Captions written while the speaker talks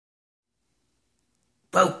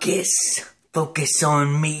Focus. Focus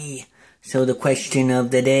on me. So the question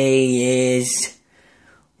of the day is,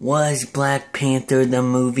 was Black Panther the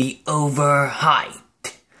movie overhyped?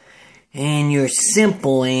 And your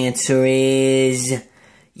simple answer is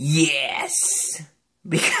yes.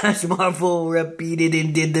 Because Marvel repeated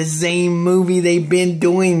and did the same movie they've been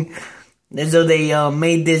doing. As though they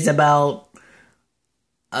made this about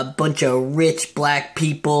a bunch of rich black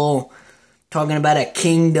people talking about a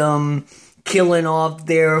kingdom, killing off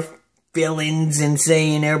their villains and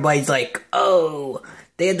saying everybody's like, oh,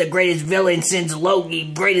 they're the greatest villain since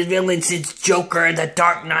Loki, greatest villain since Joker, the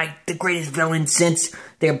Dark Knight, the greatest villain since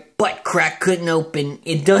their butt crack couldn't open.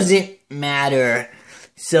 It doesn't matter.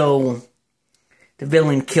 So, the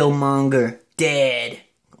villain Killmonger, dead.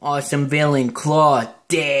 Awesome villain Claw,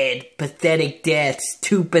 dead. Pathetic deaths.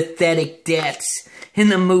 2 pathetic deaths in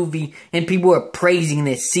the movie. And people are praising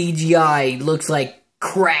this. CGI looks like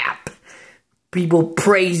crap. People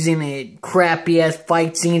praising it. Crappy ass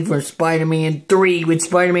fight scenes from Spider-Man 3 when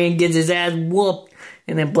Spider-Man gets his ass whooped.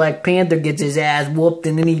 And then Black Panther gets his ass whooped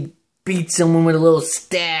and then he beats someone with a little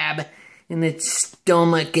stab in the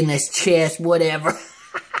stomach, in his chest, whatever.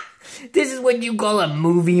 This is what you call a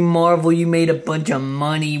movie, Marvel. You made a bunch of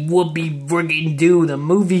money. Whoopie friggin' do. The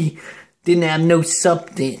movie didn't have no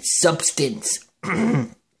substance.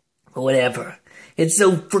 Whatever. It's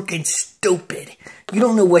so freaking stupid. You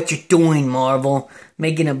don't know what you're doing, Marvel.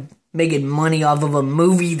 Making money off of a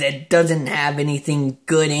movie that doesn't have anything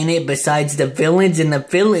good in it besides the villains, and the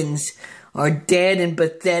villains are dead and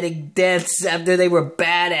pathetic deaths after they were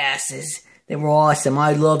badasses. They were awesome.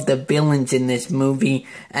 I love the villains in this movie,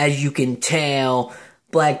 as you can tell.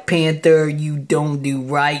 Black Panther, you don't do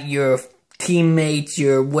right. Your teammates,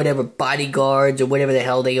 your whatever bodyguards or whatever the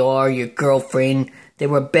hell they are, your girlfriend, they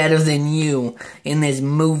were better than you in this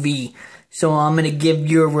movie. So I'm going to give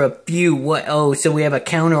you a review. So we have a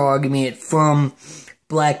counter argument from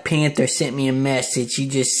Black Panther sent me a message. He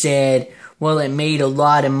just said, well, it made a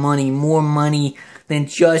lot of money, more money than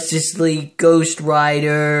Justice League, Ghost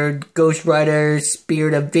Rider,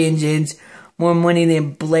 Spirit of Vengeance, more money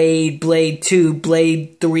than Blade, Blade 2,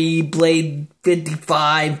 Blade 3, Blade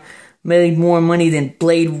 55, made more money than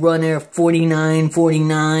Blade Runner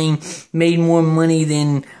 49, made more money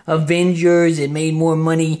than Avengers, it made more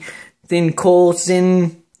money than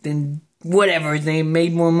Coulson, than whatever, they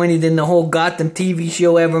made more money than the whole Gotham TV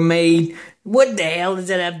show ever made. What the hell does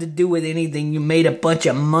that have to do with anything? You made a bunch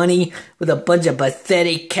of money with a bunch of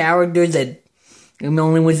pathetic characters that the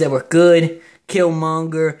only ones that were good,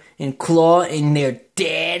 Killmonger and Claw, and they're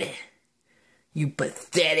dead. You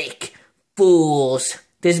pathetic fools.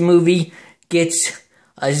 This movie gets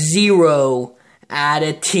a 0 out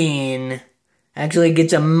of 10. Actually, it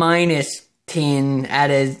gets a minus 10 out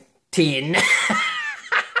of 10.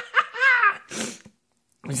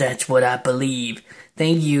 That's what I believe.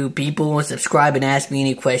 Thank you, people. Subscribe and ask me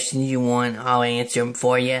any questions you want. I'll answer them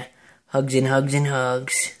for you. Hugs and hugs and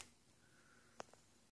hugs.